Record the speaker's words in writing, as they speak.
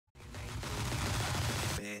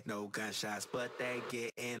hear no gunshots, but they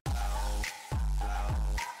getting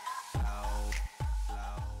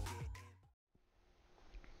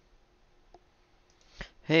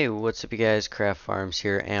Hey, what's up you guys, Craft Farms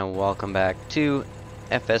here, and welcome back to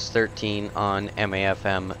FS13 on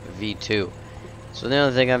MAFM V2. So the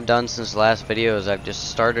only thing I've done since the last video is I've just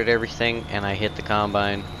started everything and I hit the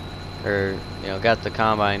combine, or got the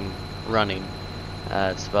combine running.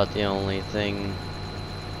 It's about the only thing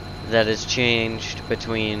that has changed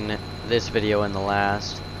between this video and the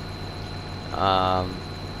last.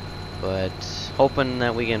 But hoping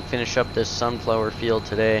that we can finish up this sunflower field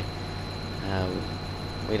today.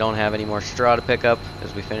 We don't have any more straw to pick up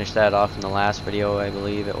because we finished that off in the last video, I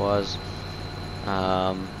believe it was.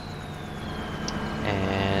 And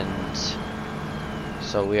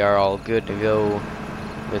so we are all good to go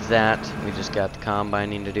with that. We just got the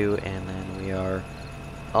combining to do, and then we are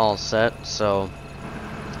all set. So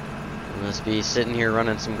we must be sitting here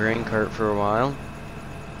running some grain cart for a while.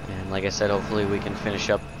 And like I said, hopefully we can finish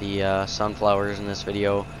up the sunflowers in this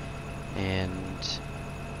video and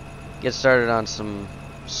get started on some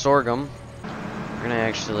sorghum. We're gonna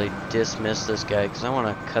actually dismiss this guy because I want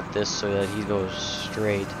to cut this so that he goes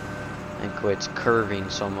straight and quits curving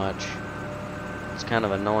so much. It's kind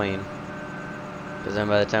of annoying because then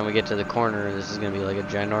by the time we get to the corner, this is gonna be like a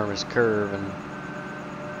ginormous curve, and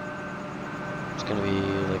it's gonna be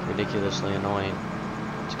like ridiculously annoying.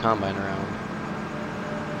 It's a combine around.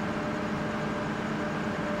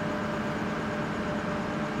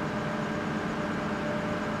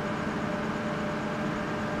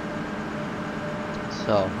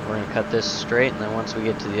 So we're going to cut this straight, and then once we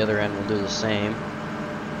get to the other end we'll do the same,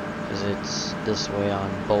 because it's this way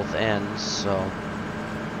on both ends. So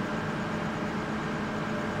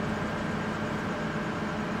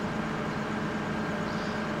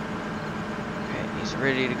okay, he's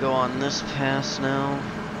ready to go on this pass now.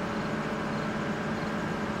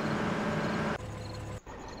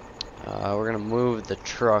 We're going to move the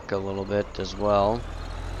truck a little bit as well,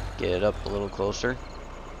 get it up a little closer.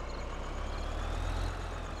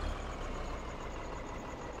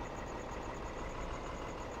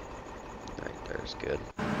 Good.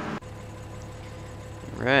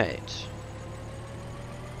 Right.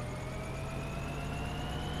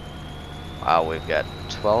 Wow, we've got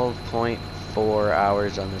 12.4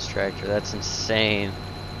 hours on this tractor. That's insane.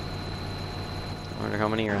 I wonder how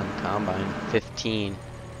many are on the combine. 15.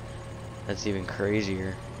 That's even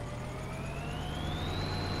crazier.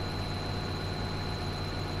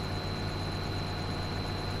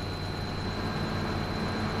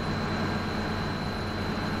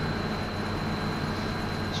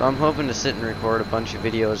 So I'm hoping to sit and record a bunch of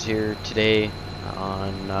videos here today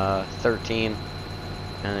on 13,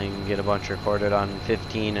 and then get a bunch recorded on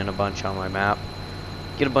 15 and a bunch on my map.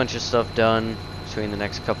 Get a bunch of stuff done between the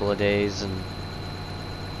next couple of days and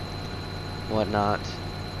whatnot.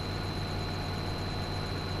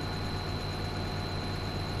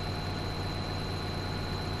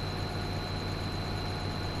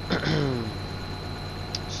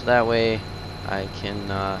 So that way I can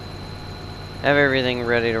have everything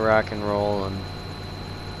ready to rock and roll and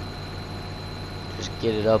just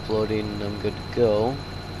get it uploaded and I'm good to go.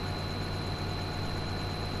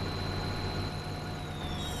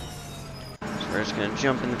 So we're just gonna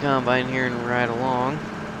jump in the combine here and ride along.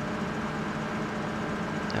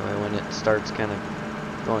 That way when it starts kind of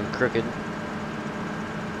going crooked.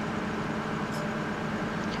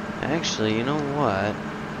 Actually, you know what?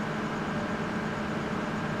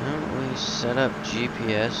 Why don't we set up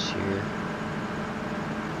GPS here?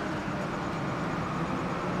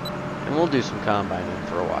 And we'll do some combining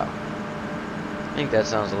for a while. I think that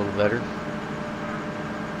sounds a little better.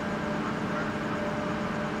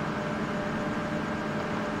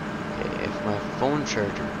 Okay, if my phone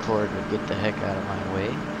charger cord would get the heck out of my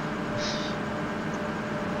way.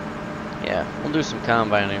 Yeah, we'll do some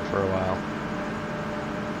combining for a while.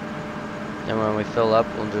 Then when we fill up,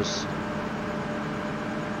 we'll just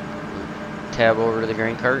tab over to the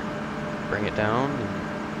grain cart, bring it down, and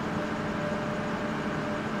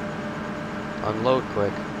unload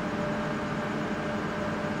quick.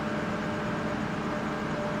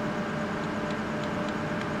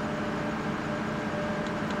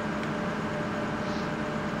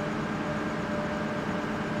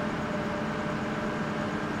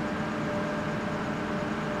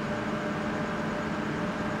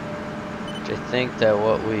 I think that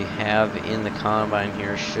what we have in the combine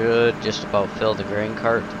here should just about fill the grain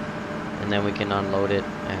cart, and then we can unload it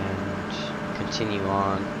and continue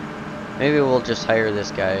on. Maybe we'll just hire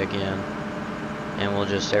this guy again, and we'll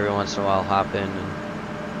just every once in a while hop in and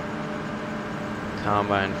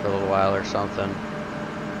combine for a little while or something.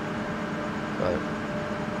 but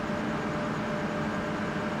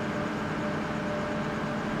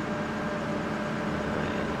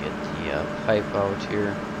get the pipe out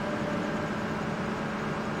here.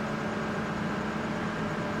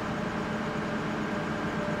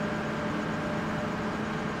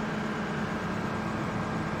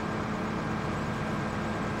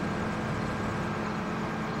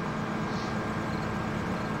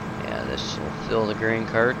 This will fill the grain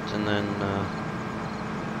cart, and then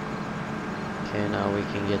okay, now we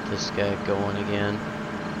can get this guy going again.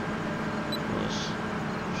 We'll just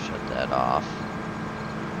shut that off.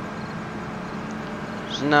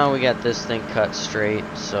 So now we got this thing cut straight,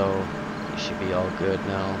 so it should be all good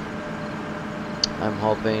now. I'm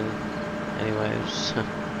hoping, anyways.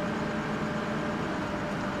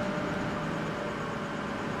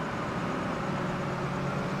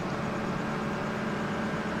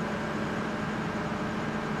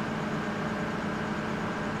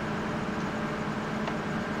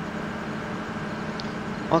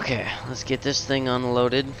 Okay, let's get this thing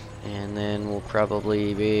unloaded, and then we'll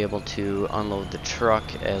probably be able to unload the truck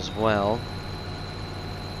as well.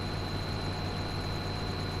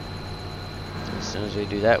 As soon as we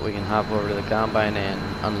do that, we can hop over to the combine and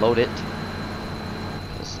unload it.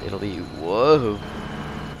 'Cause it'll be, whoa!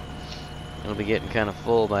 It'll be getting kind of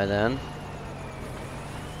full by then.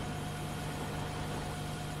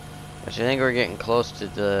 Which I think we're getting close to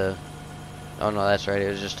the, oh no, that's right, it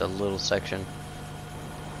was just a little section.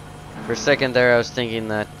 For a second there, I was thinking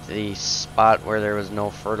that the spot where there was no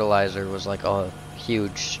fertilizer was like a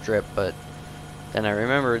huge strip, but then I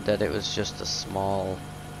remembered that it was just a small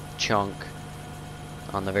chunk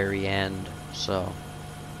on the very end, so.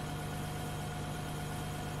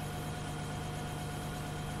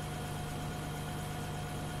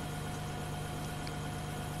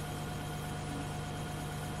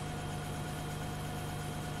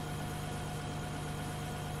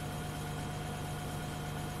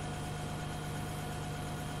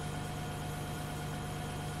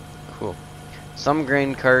 Cool. Some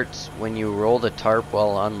grain carts, when you roll the tarp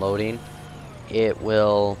while unloading, it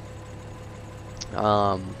will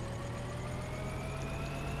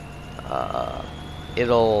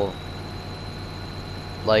it'll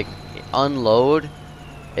like unload,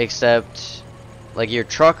 except like your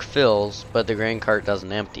truck fills but the grain cart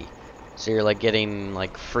doesn't empty, so you're like getting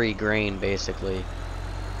like free grain basically,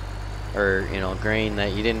 or you know, grain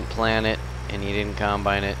that you didn't plant it and you didn't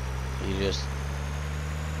combine it, you just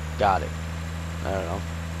got it. I don't know.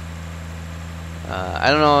 I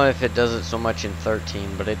don't know if it does it so much in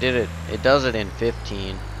 13, but it does it in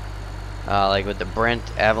 15. Like with the Brent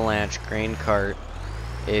Avalanche grain cart,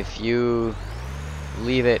 if you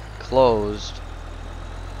leave it closed,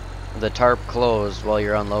 the tarp closed while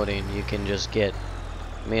you're unloading, you can just get,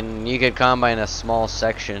 I mean, you could combine a small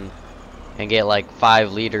section and get like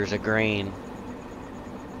 5 liters of grain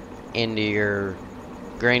into your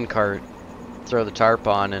grain cart, throw the tarp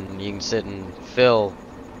on, and you can sit and fill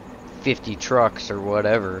 50 trucks or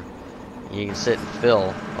whatever. You can sit and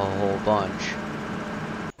fill a whole bunch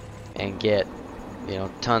and get, you know,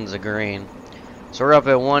 tons of grain. So we're up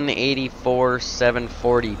at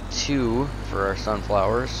 184,742 for our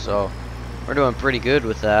sunflowers, so we're doing pretty good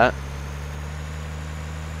with that.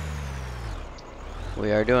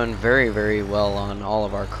 We are doing very, very well on all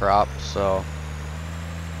of our crops, so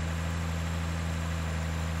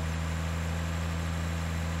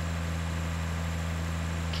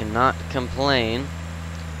cannot complain.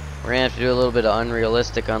 We're gonna have to do a little bit of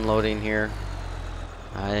unrealistic unloading here.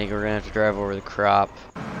 I think we're gonna have to drive over the crop,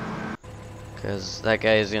 because that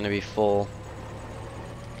guy is gonna be full.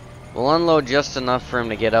 We'll unload just enough for him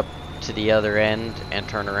to get up to the other end and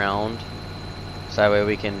turn around, so that way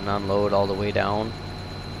we can unload all the way down.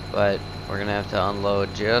 But we're gonna have to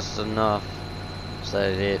unload just enough so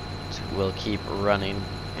that it will keep running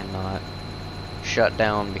and not shut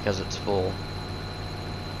down because it's full.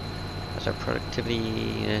 As our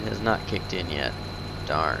productivity has not kicked in yet.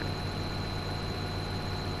 Darn.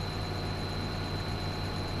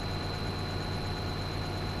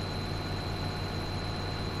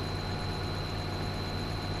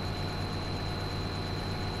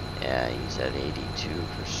 Yeah, he's at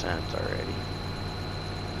 82% already.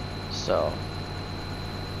 So,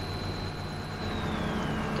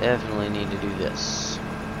 definitely need to do this.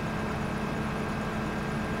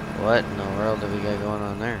 What in the world do we got going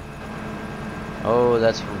on there? Oh,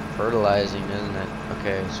 that's from fertilizing, isn't it?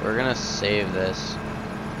 Okay, so we're gonna save this.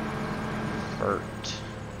 Fert.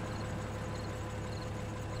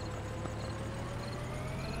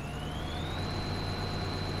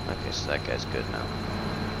 Okay, so that guy's good now.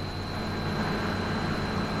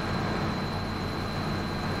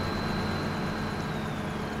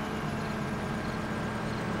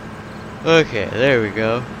 Okay, there we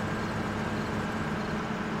go.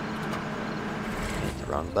 Hit the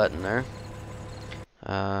wrong button there.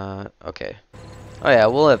 Okay. Oh yeah,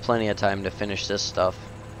 we'll have plenty of time to finish this stuff.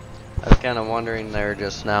 I was kind of wondering there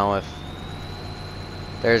just now if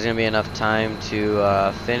there's going to be enough time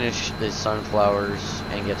to finish the sunflowers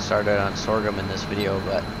and get started on sorghum in this video,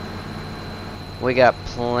 but we got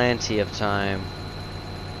plenty of time.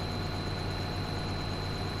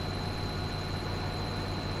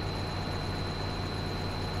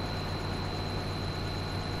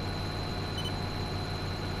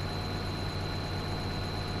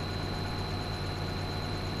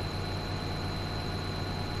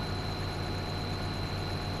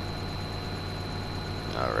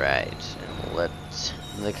 Alright, and we'll let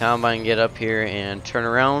the combine get up here and turn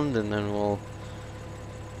around, and then we'll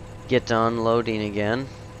get to unloading again.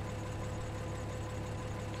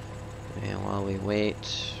 And while we wait,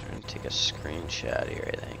 we're going to take a screenshot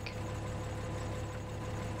here, I think.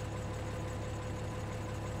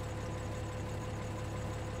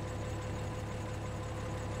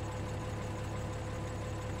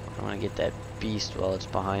 I want to get that beast while it's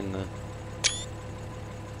behind the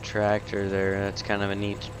tractor there. That's kind of a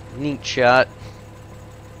neat shot.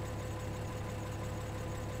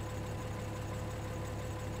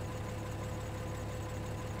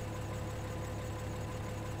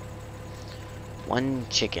 One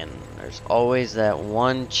chicken. There's always that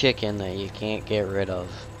one chicken that you can't get rid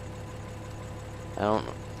of. I don't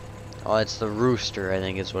know. Oh, it's the rooster, I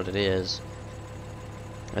think is what it is.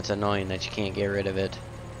 It's annoying that you can't get rid of it.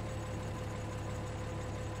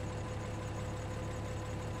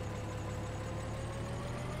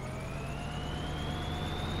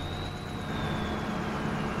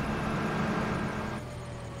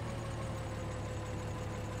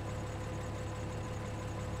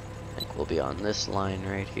 We'll be on this line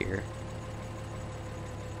right here.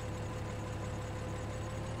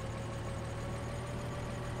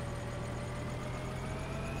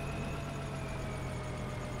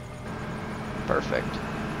 Perfect.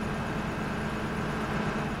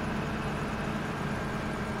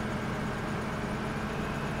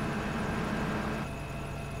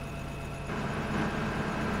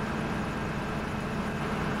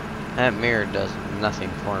 That mirror does nothing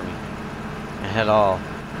for me at all.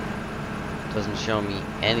 Doesn't show me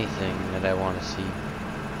anything that I want to see.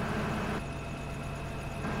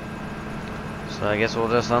 So I guess we'll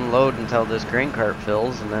just unload until this grain cart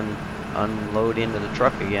fills and then unload into the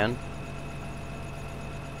truck again.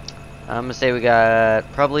 I'm gonna say we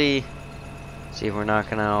got probably, see if we're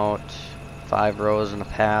knocking out 5 rows in a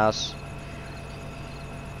pass.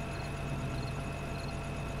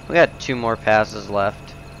 We got 2 more passes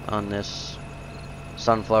left on this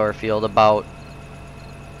sunflower field, about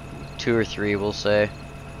 2 or 3 we'll say.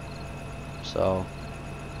 So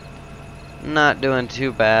not doing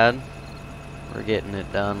too bad. We're getting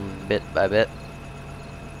it done bit by bit.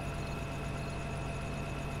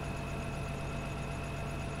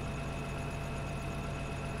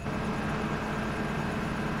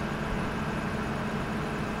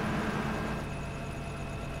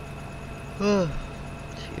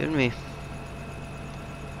 Excuse me.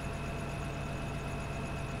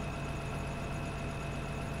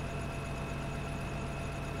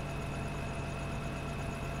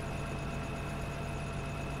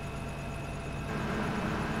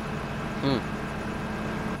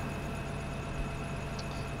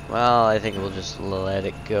 Well, I think we'll just let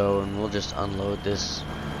it go and we'll just unload this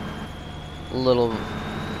little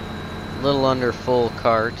under full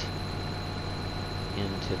cart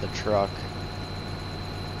into the truck.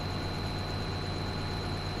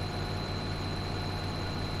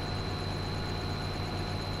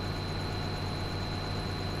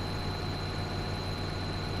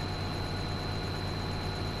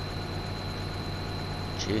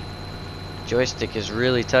 Gee, joystick is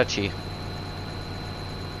really touchy.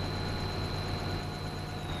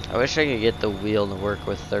 I wish I could get the wheel to work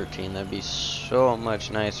with 13. That'd be so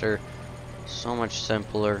much nicer, so much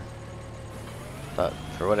simpler. But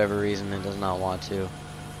for whatever reason, it does not want to.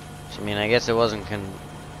 So, I mean, I guess it wasn't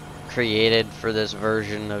created for this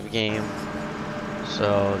version of game,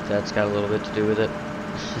 so that's got a little bit to do with it.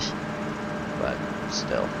 But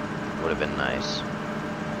still, would have been nice.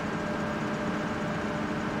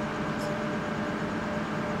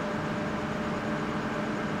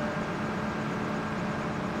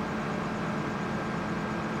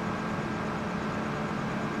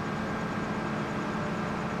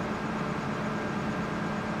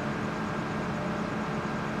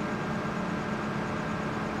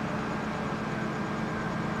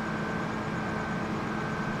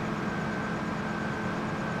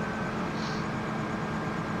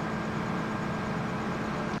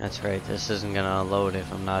 That's right, this isn't gonna load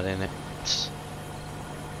if I'm not in it. Psst.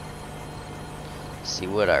 See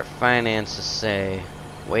what our finances say.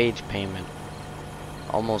 Wage payment.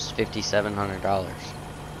 Almost $5,700.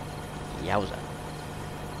 Yowza.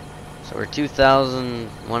 So we're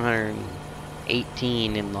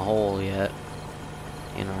 2,118 in the hole yet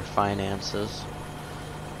in our finances.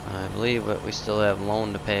 I believe that we still have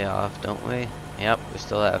loan to pay off, don't we? Yep, we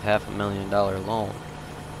still have $500,000 loan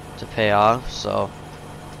to pay off. So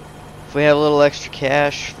if we have a little extra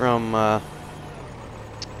cash from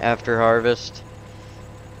after harvest,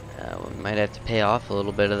 we might have to pay off a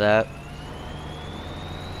little bit of that,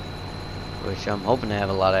 which I'm hoping to have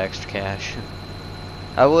a lot of extra cash.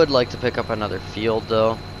 I would like to pick up another field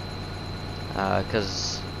though,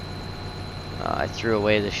 because I threw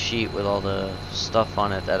away the sheet with all the stuff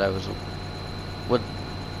on it that I was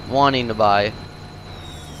wanting to buy.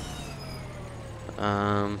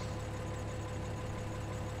 Let's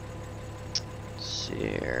see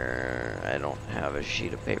here. I don't have a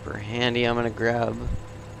sheet of paper handy. I'm gonna grab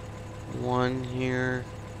one here.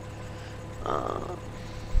 I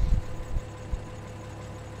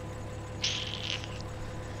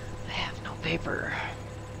have no paper.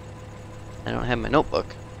 I don't have my notebook.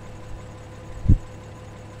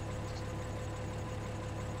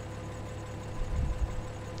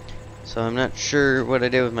 So I'm not sure what I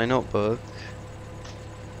did with my notebook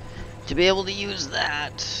to be able to use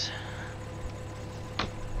that.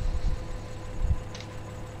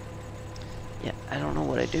 Yeah, I don't know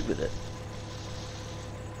what I did with it.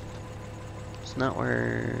 It's not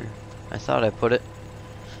where I thought I put it.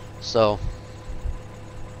 So,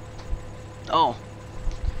 oh,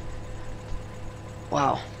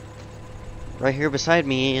 wow, right here beside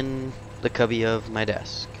me in the cubby of my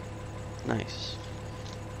desk. Nice.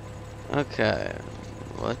 Okay,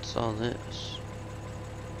 what's all this?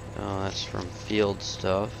 Oh, that's from field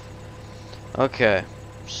stuff. Okay,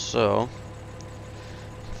 so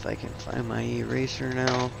if I can find my eraser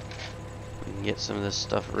now, we can get some of this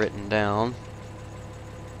stuff written down.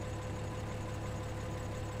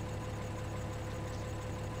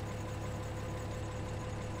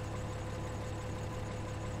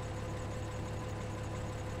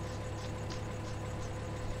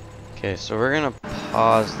 Okay, so we're gonna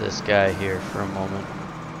pause this guy here for a moment.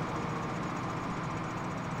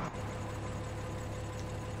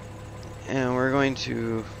 And we're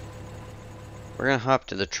gonna hop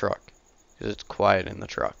to the truck, because it's quiet in the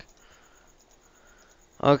truck.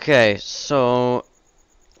 Okay, so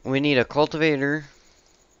we need a cultivator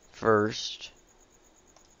first.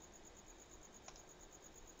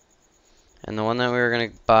 And the one that we were gonna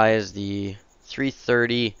buy is the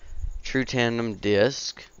 330 True Tandem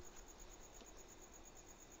disc.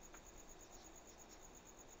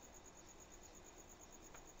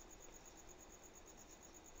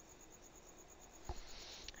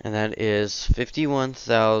 And that is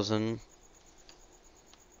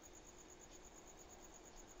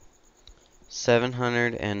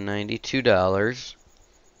 $51,792.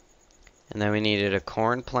 And then we needed a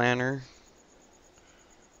corn planter.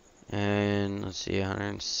 And let's see,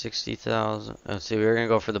 160,000. Let's see, we were gonna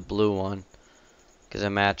go for the blue one because it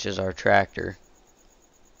matches our tractor.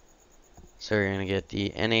 So we're gonna get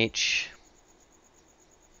the NH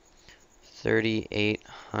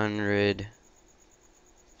 3800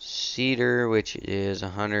 Cedar, which is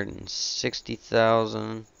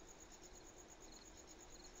 160,000.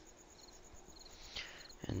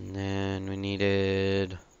 And then we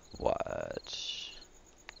needed what?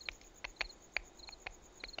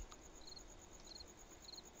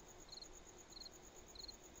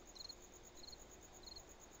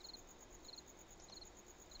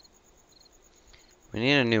 We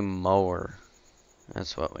need a new mower.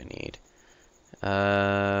 That's what we need.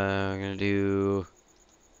 We're gonna do.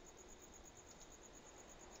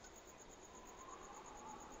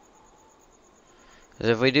 Because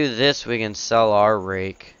if we do this, we can sell our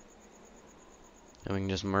rake. And we can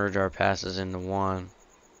just merge our passes into one.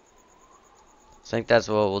 I think that's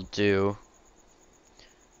what we'll do.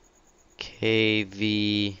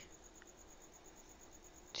 KVTAI.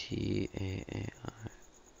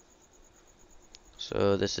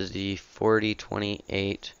 So this is the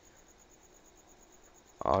 4028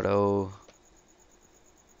 auto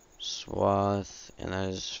swath, and that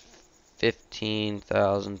is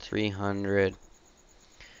 15,300.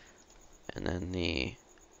 And then the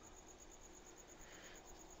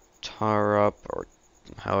tar up, or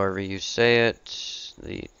however you say it,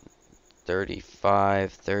 the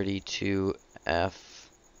 3532F,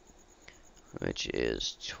 which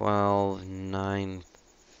is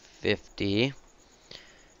 12,950.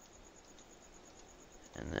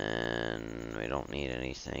 And then we don't need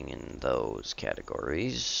anything in those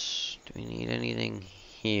categories. Do we need anything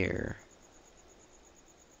here?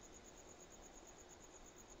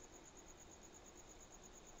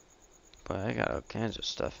 But I got all kinds of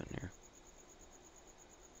stuff in here.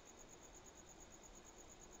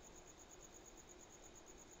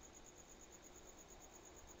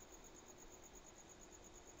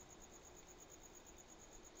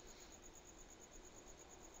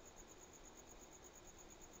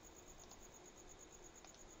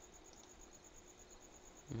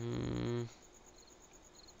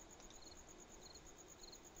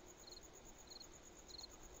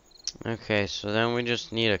 Okay, so then we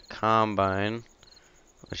just need a combine,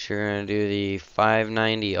 which you're going to do the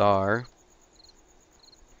 590R.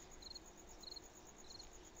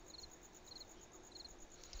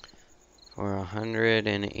 For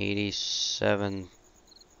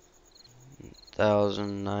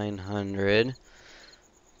 187,900.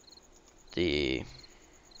 The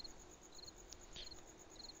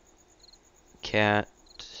Cat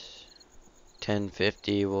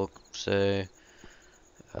 1050 will say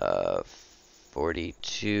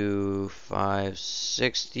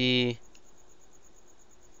 42,560.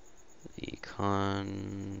 The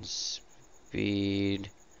con speed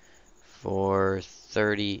for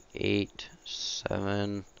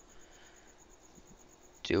 38,700.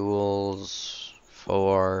 Duals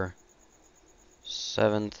for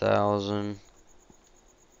 7,000.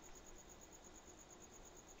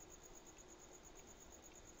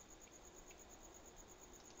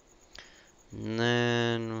 And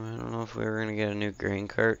then, I don't know if we were going to get a new grain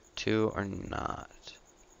cart too or not.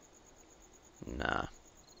 Nah.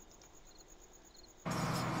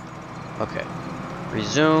 Okay.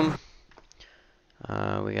 Resume.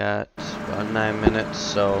 We got about 9 minutes,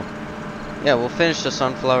 so yeah, we'll finish the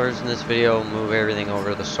sunflowers in this video, move everything over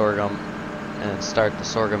to the sorghum, and start the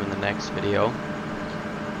sorghum in the next video.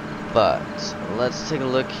 But, let's take a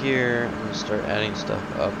look here. I'm going to start adding stuff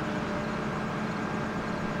up.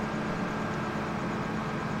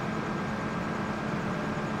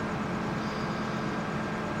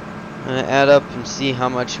 I'm going to add up and see how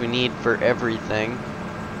much we need for everything,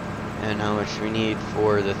 and how much we need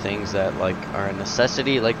for the things that like are a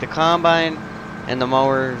necessity, like the combine and the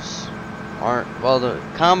mowers aren't. Well, the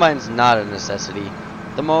combine's not a necessity.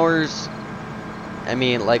 The mowers, I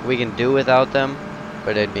mean, like we can do without them,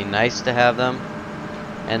 but it'd be nice to have them.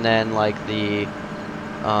 And then like the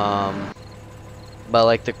but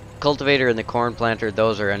like the cultivator and the corn planter,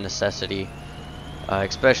 those are a necessity,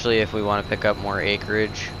 especially if we want to pick up more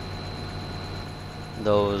acreage.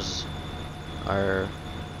 Those are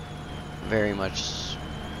very much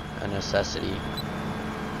a necessity.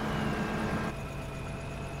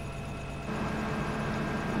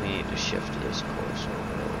 We need to shift this course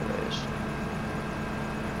over a ways.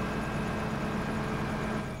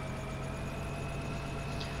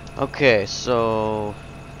 Okay, so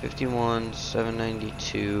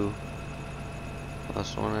 51,792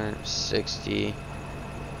 plus 160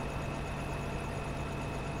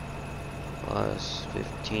 plus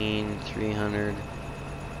 15,300.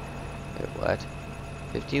 Wait, what?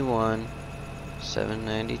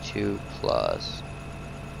 51,792 plus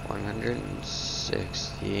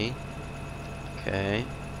 160. Okay.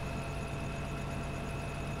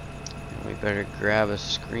 And we better grab a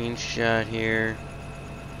screenshot here.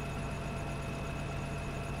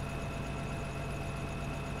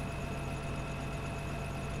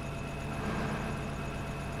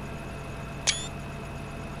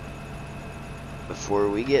 Before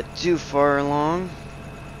we get too far along.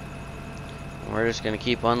 We're just going to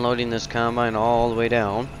keep unloading this combine all the way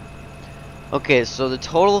down. Okay, so the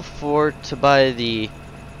total to buy the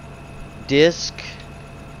disc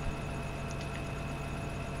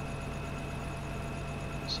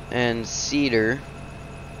and seeder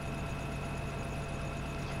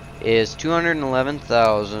is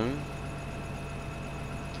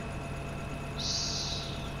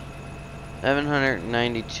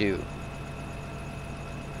 211,792.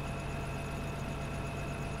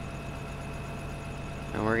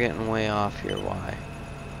 And we're getting way off here. Why?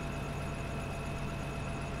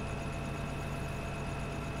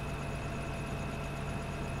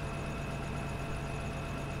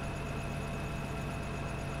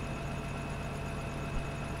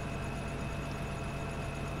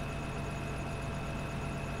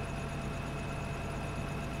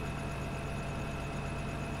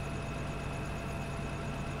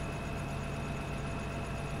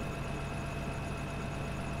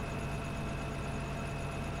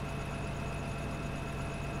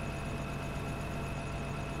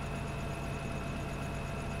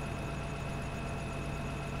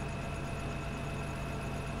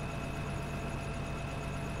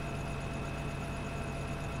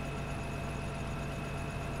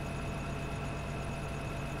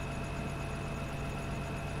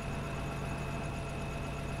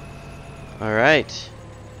 Alright.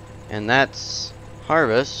 And that's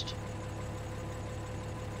harvest.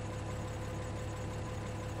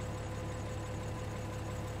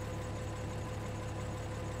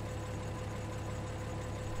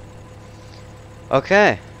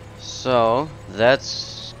 Okay, so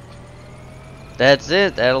that's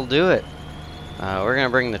it. That'll do it. We're gonna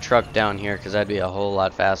bring the truck down here because that'd be a whole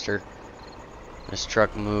lot faster. This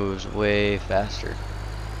truck moves way faster.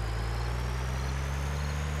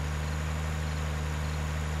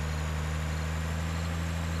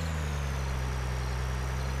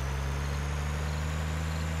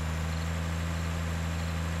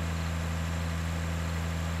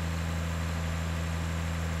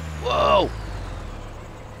 Whoa!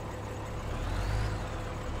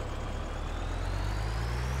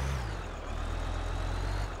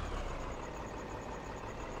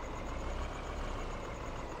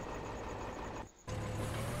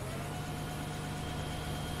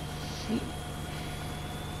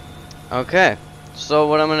 Okay, so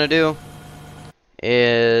what I'm going to do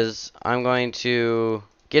is I'm going to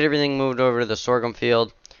get everything moved over to the sorghum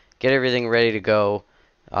field, get everything ready to go,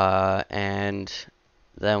 and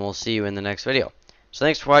then we'll see you in the next video. So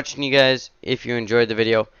thanks for watching, you guys. If you enjoyed the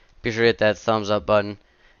video, be sure to hit that thumbs up button.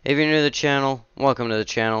 If you're new to the channel, welcome to the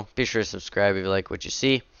channel. Be sure to subscribe if you like what you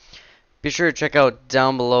see. Be sure to check out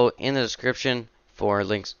down below in the description for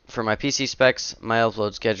links for my PC specs, my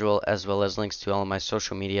upload schedule, as well as links to all of my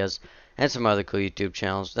social medias and some other cool YouTube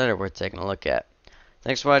channels that are worth taking a look at.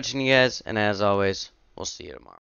 Thanks for watching, you guys, and as always, we'll see you tomorrow.